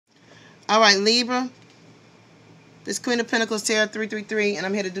Alright, Libra. This Queen of Pentacles, Tarot 333, and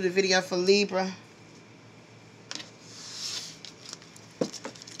I'm here to do the video for Libra.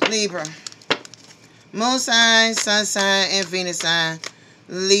 Libra. Moon sign, sun sign, and Venus sign.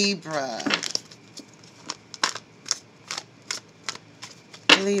 Libra.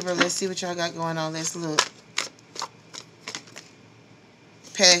 Libra, let's see what y'all got going on. Let's look.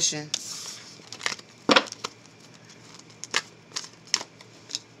 Passion.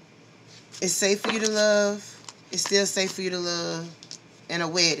 It's safe for you to love. It's still safe for you to love. And a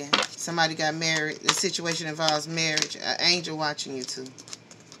wedding. Somebody got married. The situation involves marriage. An angel watching you too.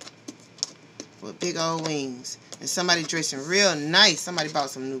 With big old wings. And somebody dressing real nice. Somebody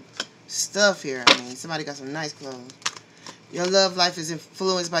bought some new stuff here. I mean, somebody got some nice clothes. Your love life is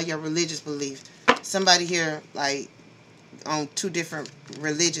influenced by your religious belief. Somebody here, like, on two different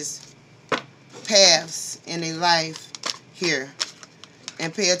religious paths in their life here.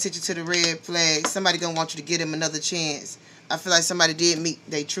 And pay attention to the red flag. Somebody gonna want you to give them another chance. I feel like somebody did meet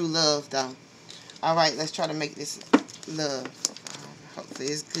their true love, though. Alright, let's try to make this love. Hopefully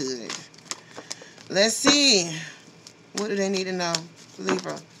it's good. Let's see. What do they need to know?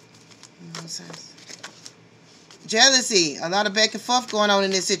 Libra. Jealousy. A lot of back and forth going on in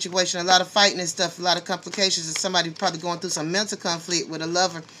this situation. A lot of fighting and stuff. A lot of complications. And somebody probably going through some mental conflict with a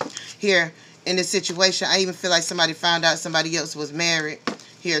lover here in this situation. I even feel like somebody found out somebody else was married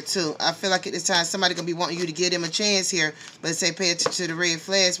here too. I feel like at this time somebody going to be wanting you to give them a chance here. But say pay attention to the red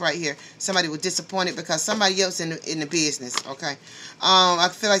flags right here. Somebody was disappointed because somebody else in the business. Okay. I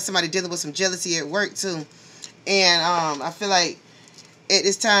feel like somebody dealing with some jealousy at work too. And I feel like at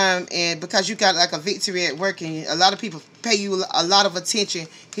this time, and because you got like a victory at work and a lot of people pay you a lot of attention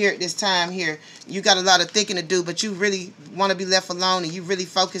here at this time here, you got a lot of thinking to do, but you really want to be left alone and you really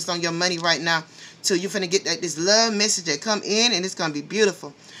focused on your money right now too. You're finna get this love message that come in and it's gonna be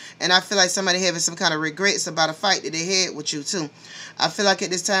beautiful. And I feel like somebody having some kind of regrets about a fight that they had with you too. I feel like at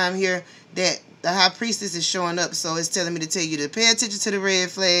this time here that the High Priestess is showing up, so it's telling me to tell you to pay attention to the red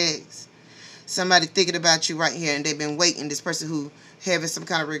flags. Somebody thinking about you right here and they've been waiting. This person who having some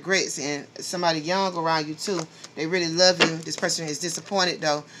kind of regrets, and somebody young around you too. They really love you. This person is disappointed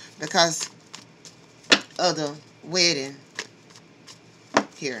though because of the wedding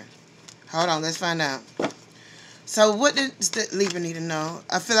here. Hold on, let's find out. So what does the Libra need to know?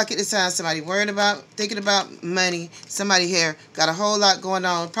 I feel like at this time somebody worried about, thinking about money. Somebody here got a whole lot going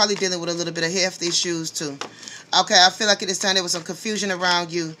on, probably dealing with a little bit of health issues too. Okay, I feel like at this time there was some confusion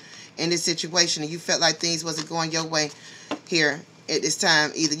around you in this situation and you felt like things wasn't going your way here at this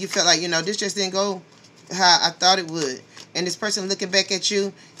time either. You felt like, you know, this just didn't go how I thought it would. And this person looking back at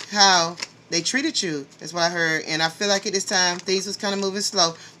you, how they treated you. That's what I heard. And I feel like at this time, things was kind of moving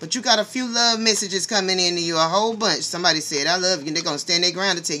slow. But you got a few love messages coming in to you, a whole bunch. Somebody said, I love you. And they're going to stand their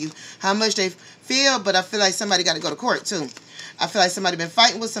ground to tell you how much they feel. But I feel like somebody got to go to court too. I feel like somebody been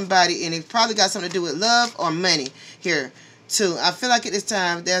fighting with somebody and it probably got something to do with love or money here too. I feel like at this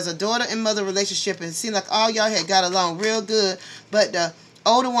time there's a daughter and mother relationship and it seemed like all y'all had got along real good, but the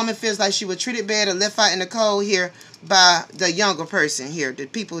older woman feels like she was treated bad or left out in the cold here by the younger person here. The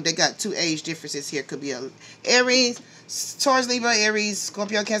people that got two age differences here could be a Aries, Taurus, Libra, Aries,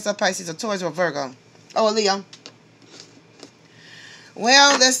 Scorpio, Cancer, Pisces, or Taurus or Virgo. Oh, a Leo.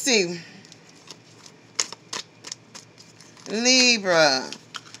 Well, let's see. Libra.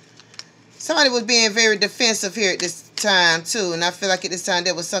 Somebody was being very defensive here at this time too, and I feel like at this time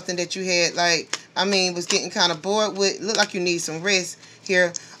there was something that you had, like, I mean, was getting kind of bored with. Look like you need some rest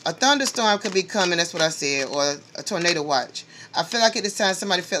here. A thunderstorm could be coming, that's what I said, or a tornado watch. I feel like at this time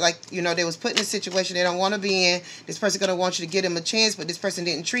somebody felt like, you know, they was put in a situation they don't want to be in. This person going to want you to give them a chance, but this person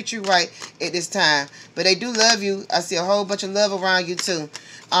didn't treat you right at this time. But they do love you. I see a whole bunch of love around you too.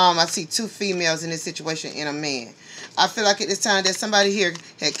 I see two females in this situation and a man. I feel like at this time that somebody here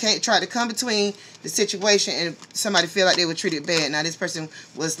had tried to come between the situation and somebody feel like they were treated bad. Now this person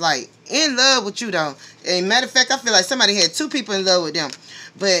was like in love with you though. And matter of fact, I feel like somebody had two people in love with them.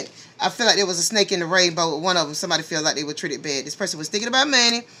 But I feel like there was a snake in the rainbow with one of them. Somebody feel like they were treated bad. This person was thinking about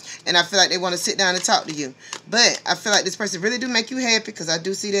money, and I feel like they want to sit down and talk to you. But I feel like this person really do make you happy, because I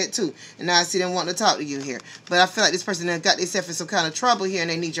do see that too. And now I see them wanting to talk to you here. But I feel like this person got themselves in some kind of trouble here, and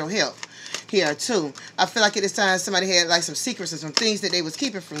they need your help here too. I feel like at this time somebody had like some secrets or some things that they was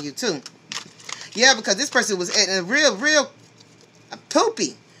keeping from you too. Yeah, because this person was acting real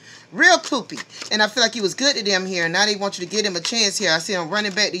poopy. Real poopy. And I feel like you was good to them here. Now they want you to give them a chance here. I see them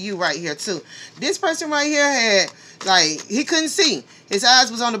running back to you right here too. This person right here had, like, he couldn't see. His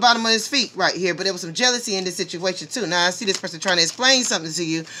eyes was on the bottom of his feet right here. But there was some jealousy in this situation too. Now I see this person trying to explain something to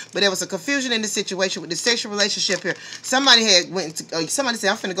you. But there was a confusion in the situation with the sexual relationship here. Somebody had went to, somebody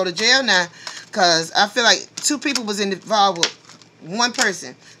said, I'm finna go to jail now. Because I feel like two people was involved with one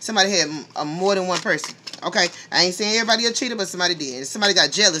person. Somebody had more than one person. Okay, I ain't saying everybody a cheater, but somebody did. And somebody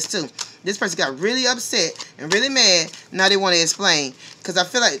got jealous too. This person got really upset and really mad. Now they want to explain. Because I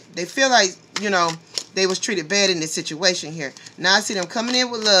feel like, they feel like, you know, they was treated bad in this situation here. Now I see them coming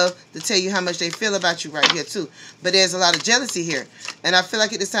in with love to tell you how much they feel about you right here too. But there's a lot of jealousy here. And I feel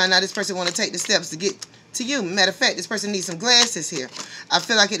like at this time now this person want to take the steps to get to you. Matter of fact, this person needs some glasses here. I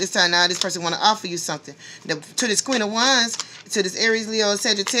feel like at this time now this person want to offer you something. To this Queen of Wands, to this Aries, Leo,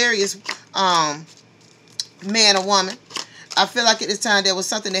 Sagittarius, man or woman, I feel like at this time there was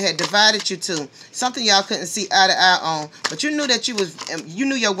something that had divided you two. Something y'all couldn't see eye to eye on. But you knew that you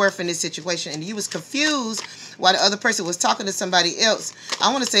knew your worth in this situation. And you was confused while the other person was talking to somebody else.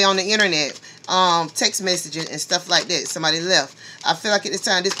 I want to say on the internet, text messaging and stuff like that. Somebody left. I feel like at this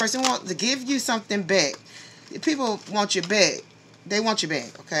time this person wants to give you something back. People want you back. They want you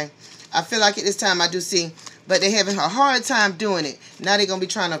back, okay? I feel like at this time I do see, but they're having a hard time doing it. Now they're going to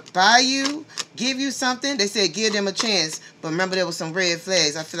be trying to buy you, give you something. They said give them a chance. But remember, there was some red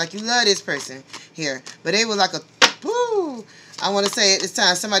flags. I feel like you love this person here. But they were like a, woo. I want to say at this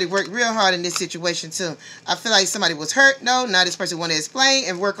time, somebody worked real hard in this situation too. I feel like somebody was hurt. No, now this person want to explain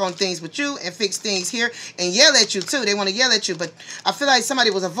and work on things with you and fix things here and yell at you too. They want to yell at you. But I feel like somebody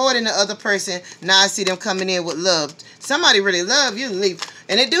was avoiding the other person. Now I see them coming in with love. Somebody really love you. Leave.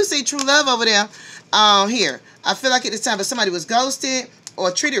 And they do see true love over there. Here. I feel like at this time, but somebody was ghosted or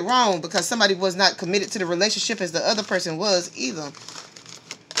treated wrong because somebody was not committed to the relationship as the other person was either.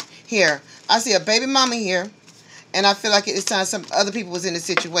 Here. I see a baby mama here. And I feel like at this time, some other people was in the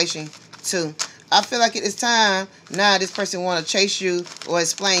situation too. I feel like at this time, now this person want to chase you or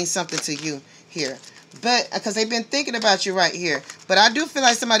explain something to you here. But, because they've been thinking about you right here. But I do feel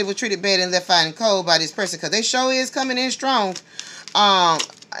like somebody was treated bad and left out and cold by this person. Because they sure is coming in strong.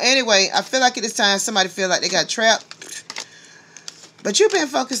 Anyway, I feel like at this time, somebody feel like they got trapped. But you've been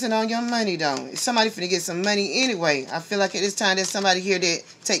focusing on your money, though. Somebody finna get some money anyway. I feel like at this time, there's somebody here that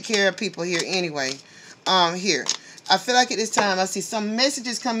take care of people here anyway. Here. I feel like at this time, I see some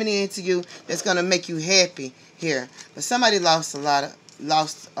messages coming in to you that's going to make you happy here. But somebody lost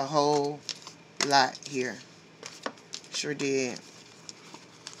a whole lot here. Sure did.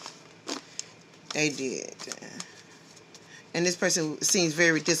 They did. And this person seems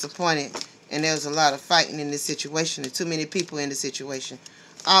very disappointed. And there was a lot of fighting in this situation. And too many people in the situation.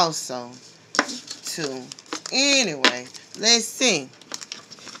 Also, too. Anyway, let's see.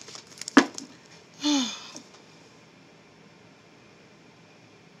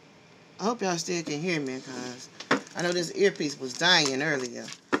 I hope y'all still can hear me, because I know this earpiece was dying earlier.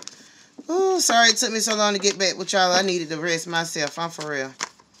 Oh, sorry it took me so long to get back with y'all. I needed to rest myself. I'm for real.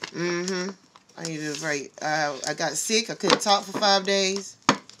 I needed a break. I got sick. I couldn't talk for 5 days.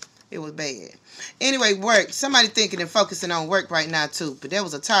 It was bad. Anyway, work. Somebody thinking and focusing on work right now, too. But there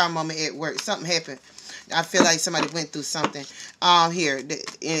was a tired moment at work. Something happened. I feel like somebody went through something here. And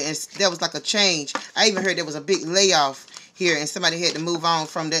there was like a change. I even heard there was a big layoff here, and somebody had to move on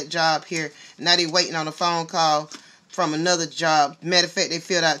from that job here. Now they're waiting on a phone call from another job. Matter of fact, they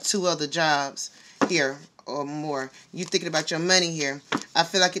filled out 2 other jobs here or more. You thinking about your money here. I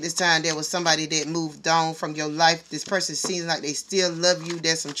feel like at this time there was somebody that moved on from your life. This person seems like they still love you.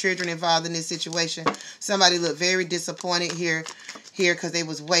 There's some children involved in this situation. Somebody looked very disappointed here because they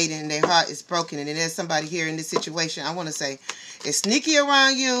was waiting. Their heart is broken. And then there's somebody here in this situation, I want to say, is sneaky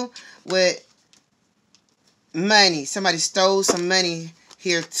around you with money. Somebody stole some money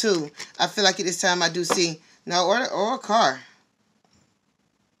here too. I feel like at this time I do see, no, or a car.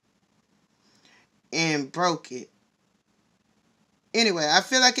 And broke it. Anyway, I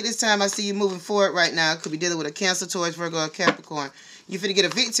feel like at this time I see you moving forward right now. Could be dealing with a Cancer, Taurus, Virgo, or Capricorn. You finna get a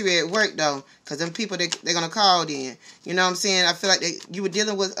victory at work though, because them people they're gonna call then. You know what I'm saying? I feel like you were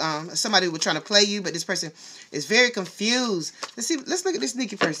dealing with somebody who was trying to play you, but this person is very confused. Let's look at this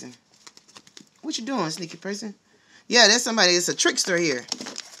sneaky person. What you doing, sneaky person? Yeah, that's somebody. It's a trickster here.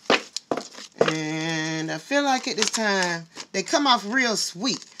 And I feel like at this time they come off real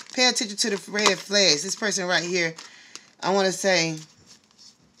sweet. Pay attention to the red flags. This person right here, I want to say,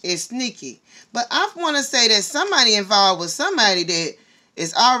 is sneaky. But I want to say that somebody involved with somebody that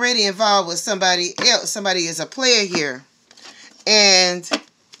is already involved with somebody else. Somebody is a player here. And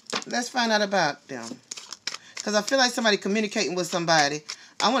let's find out about them. Because I feel like somebody communicating with somebody.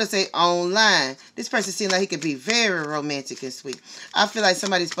 I want to say online. This person seems like he could be very romantic and sweet. I feel like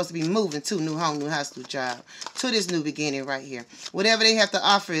somebody's supposed to be moving to new home, new house, new job, to this new beginning right here. Whatever they have to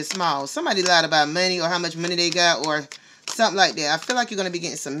offer is small. Somebody lied about money or how much money they got or something like that. I feel like you're going to be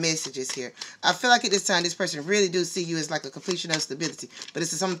getting some messages here. I feel like at this time, this person really do see you as like a completion of stability. But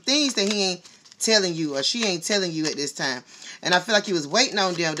it's some things that he ain't telling you or she ain't telling you at this time. And I feel like he was waiting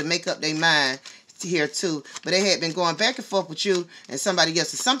on them to make up their mind here too. But they had been going back and forth with you and somebody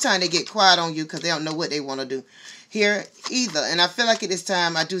else. And sometimes they get quiet on you because they don't know what they want to do here either. And I feel like at this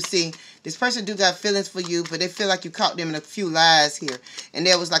time, I do see this person do got feelings for you, but they feel like you caught them in a few lies here. And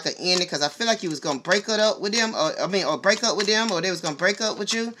there was like an ending because I feel like you was going to break it up with them, or break up with them, or they was going to break up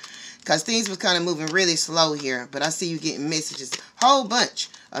with you. Because things was kind of moving really slow here. But I see you getting messages. Whole bunch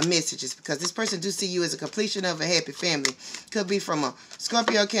of messages. Because this person do see you as a completion of a happy family. Could be from a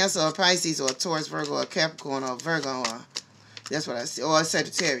Scorpio, Cancer, or Pisces, or a Taurus, Virgo, or Capricorn, or Virgo, or that's what I see. Or a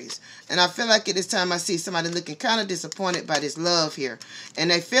Sagittarius. And I feel like at this time I see somebody looking kind of disappointed by this love here. And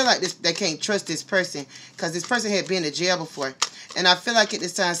they feel like they can't trust this person. Because this person had been to jail before. And I feel like at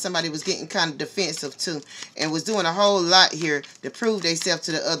this time somebody was getting kind of defensive too. And was doing a whole lot here to prove themselves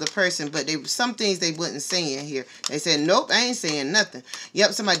to the other person. But some things they wasn't saying here. They said, nope, I ain't saying nothing.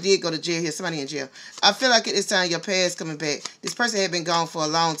 Yep, somebody did go to jail here. Somebody in jail. I feel like at this time your past coming back. This person had been gone for a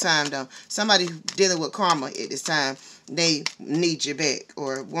long time though. Somebody dealing with karma at this time. They need you back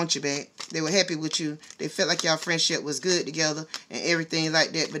or want you back. They were happy with you. They felt like y'all friendship was good together and everything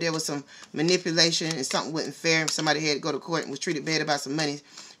like that. But there was some manipulation and something wasn't fair. Somebody had to go to court and was treated bad about some money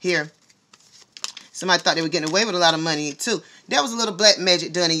here. Somebody thought they were getting away with a lot of money too. There was a little black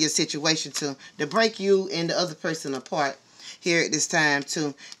magic done in your situation too to break you and the other person apart here at this time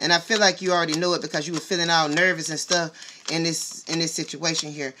too. And I feel like you already know it because you were feeling all nervous and stuff in this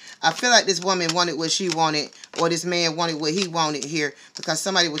situation here. I feel like this woman wanted what she wanted, or this man wanted what he wanted here, because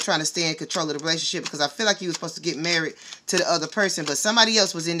somebody was trying to stay in control of the relationship, because I feel like you were supposed to get married to the other person, but somebody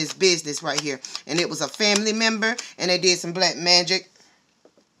else was in this business right here, and it was a family member, and they did some black magic.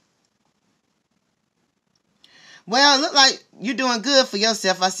 Well, it look like you're doing good for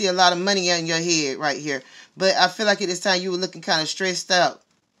yourself. I see a lot of money in your head right here. But I feel like at this time you were looking kind of stressed out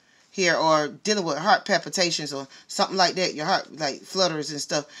here, or dealing with heart palpitations or something like that. Your heart like flutters and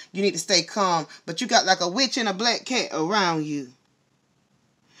stuff. You need to stay calm. But you got like a witch and a black cat around you.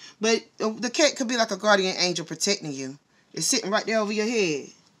 But the cat could be like a guardian angel protecting you. It's sitting right there over your head.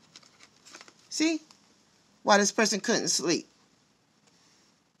 See? Why this person couldn't sleep.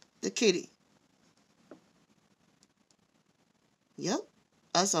 The kitty. Yep.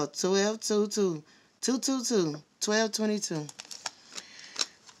 I saw 1222. 222. 1222.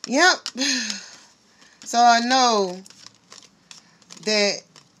 Yep. So I know that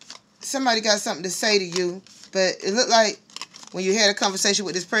somebody got something to say to you, but it looked like when you had a conversation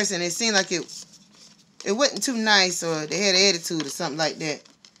with this person, it seemed like it wasn't too nice, or they had an attitude or something like that.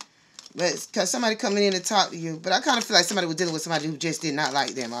 But because somebody coming in to talk to you, but I kind of feel like somebody was dealing with somebody who just did not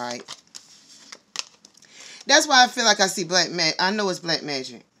like them, all right? That's why I feel like I see black magic. I know it's black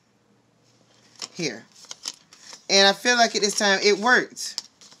magic here. And I feel like at this time it worked.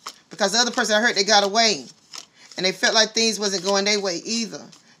 Because the other person I heard, they got away. And they felt like things wasn't going their way either.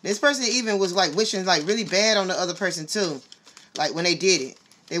 This person even was like wishing like really bad on the other person too. Like when they did it.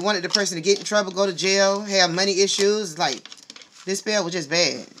 They wanted the person to get in trouble, go to jail, have money issues. Like this spell was just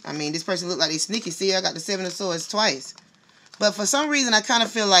bad. I mean, this person looked like they sneaky. See, I got the 7 of Swords twice. But for some reason, I kind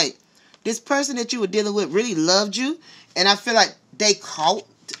of feel like this person that you were dealing with really loved you. And I feel like they caught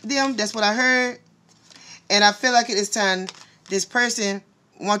them. That's what I heard. And I feel like at this time, this person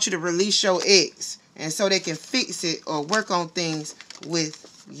wants you to release your ex. And so they can fix it or work on things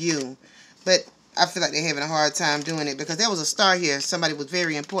with you. But I feel like they're having a hard time doing it. Because there was a star here. Somebody was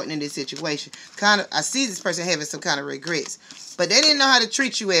very important in this situation. I see this person having some kind of regrets. But they didn't know how to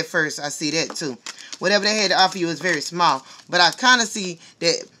treat you at first. I see that too. Whatever they had to offer you is very small. But I kind of see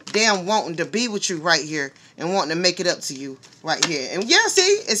that them wanting to be with you right here. And wanting to make it up to you right here. And yeah,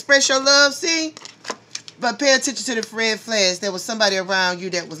 see? Express your love, see? But pay attention to the red flags. There was somebody around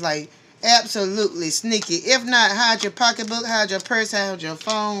you that was like absolutely sneaky. If not, hide your pocketbook, hide your purse, hide your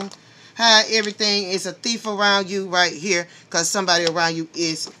phone, hide everything. It's a thief around you right here because somebody around you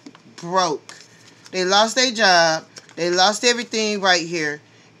is broke. They lost their job. They lost everything right here.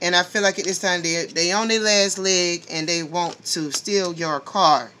 And I feel like at this time they on their last leg and they want to steal your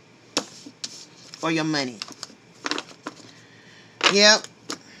car or your money. Yep.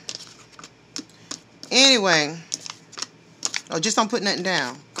 Anyway. Oh, just don't put nothing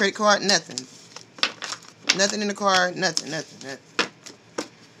down. Credit card, nothing. Nothing in the car, nothing.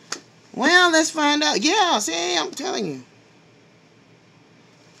 Well, let's find out. Yeah, see, I'm telling you.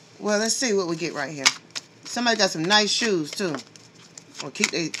 Well, let's see what we get right here. Somebody got some nice shoes, too. Or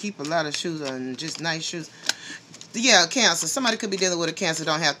keep a lot of shoes on, just nice shoes. Yeah, Cancer. Somebody could be dealing with a Cancer.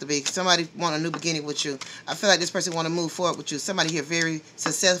 Don't have to be. Somebody want a new beginning with you. I feel like this person want to move forward with you. Somebody here very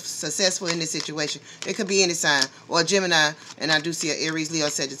successful in this situation. It could be any sign. Or a Gemini. And I do see an Aries, Leo,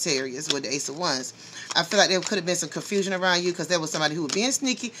 Sagittarius with the Ace of Wands. I feel like there could have been some confusion around you because there was somebody who was being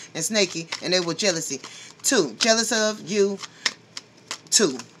sneaky and snaky. And they were jealousy. 2. Jealous of you.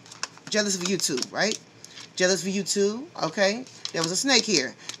 2. Jealous of you too, right? Jealous of you too, okay? There was a snake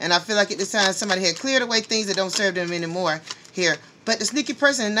here. And I feel like at this time somebody had cleared away things that don't serve them anymore here. But the sneaky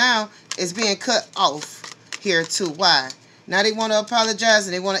person now is being cut off here too. Why? Now they want to apologize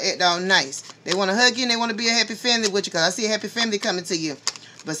and they want to act all nice. They want to hug you and they want to be a happy family with you because I see a happy family coming to you.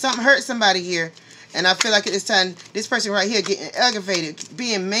 But something hurt somebody here. And I feel like at this time, this person right here getting aggravated,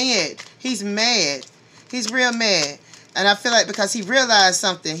 being mad. He's mad. He's real mad. And I feel like because he realized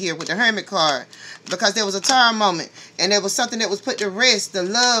something here with the Hermit card. Because there was a Tower moment. And there was something that was put to rest. The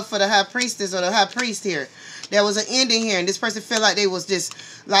love for the High Priestess or the High Priest here. There was an ending here. And this person felt like they was just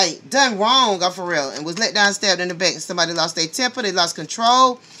like done wrong for real. And was let down, stabbed in the back. And somebody lost their temper. They lost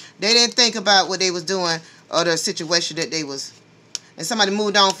control. They didn't think about what they was doing or the situation that they was. And somebody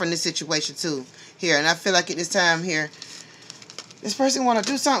moved on from this situation too. Here. And I feel like at this time here. This person want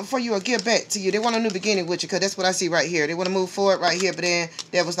to do something for you or give back to you. They want a new beginning with you because that's what I see right here. They want to move forward right here, but then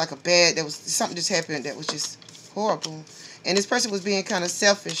there was like there was something just happened that was just horrible. And this person was being kind of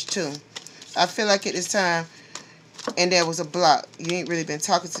selfish too. I feel like at this time, and there was a block. You ain't really been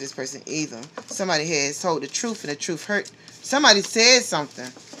talking to this person either. Somebody has told the truth and the truth hurt. Somebody said something.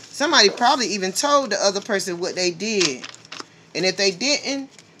 Somebody probably even told the other person what they did. And if they didn't,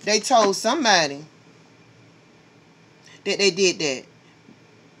 they told somebody that they did that.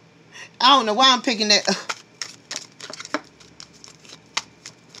 I don't know why I'm picking that.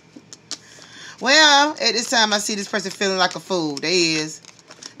 Well, at this time I see this person feeling like a fool. They is.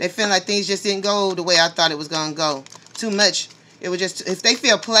 They feeling like things just didn't go the way I thought it was going to go. Too much. It was just, if they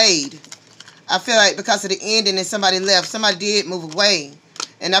feel played, I feel like because of the ending and somebody left, somebody did move away.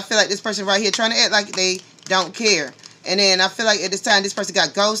 And I feel like this person right here trying to act like they don't care. And then I feel like at this time this person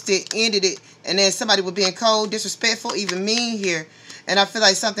got ghosted, ended it, and then somebody was being cold, disrespectful, even mean here. And I feel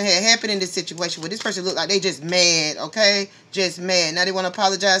like something had happened in this situation where this person looked like they just mad, okay? Just mad. Now they want to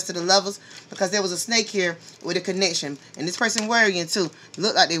apologize to the lovers because there was a snake here with a connection. And this person worrying too.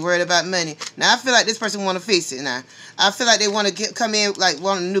 Look like they worried about money. Now I feel like this person want to fix it now. I feel like they want to come in like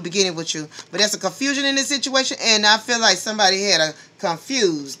want a new beginning with you. But there's a confusion in this situation. And I feel like somebody had a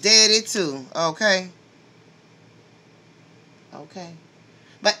confused daddy too, okay? Okay.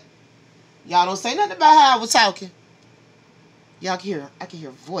 But y'all don't say nothing about how I was talking. Y'all can hear, I can hear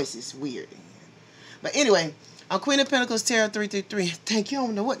voices weird. But anyway, I'm Queen of Pentacles, Tarot 333. Thank you. I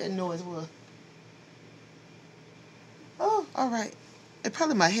don't know what that noise was. Oh, all right. It's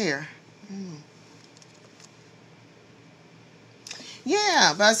probably my hair.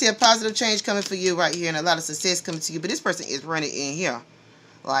 Yeah, but I see a positive change coming for you right here and a lot of success coming to you. But this person is running in here.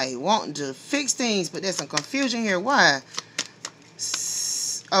 Like, wanting to fix things, but there's some confusion here. Why?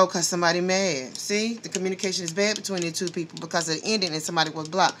 Oh, because somebody mad. See? The communication is bad between the two people because of the ending and somebody was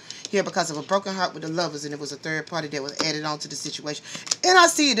blocked here because of a broken heart with the lovers and it was a third party that was added on to the situation. And I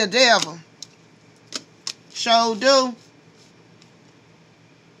see the devil. Sure do.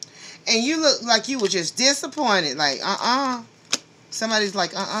 And you look like you were just disappointed. Like, Somebody's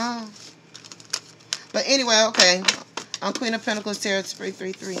like, But anyway, okay. I'm Queen of Pentacles, Tarot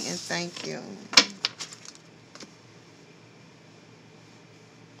 333, and thank you.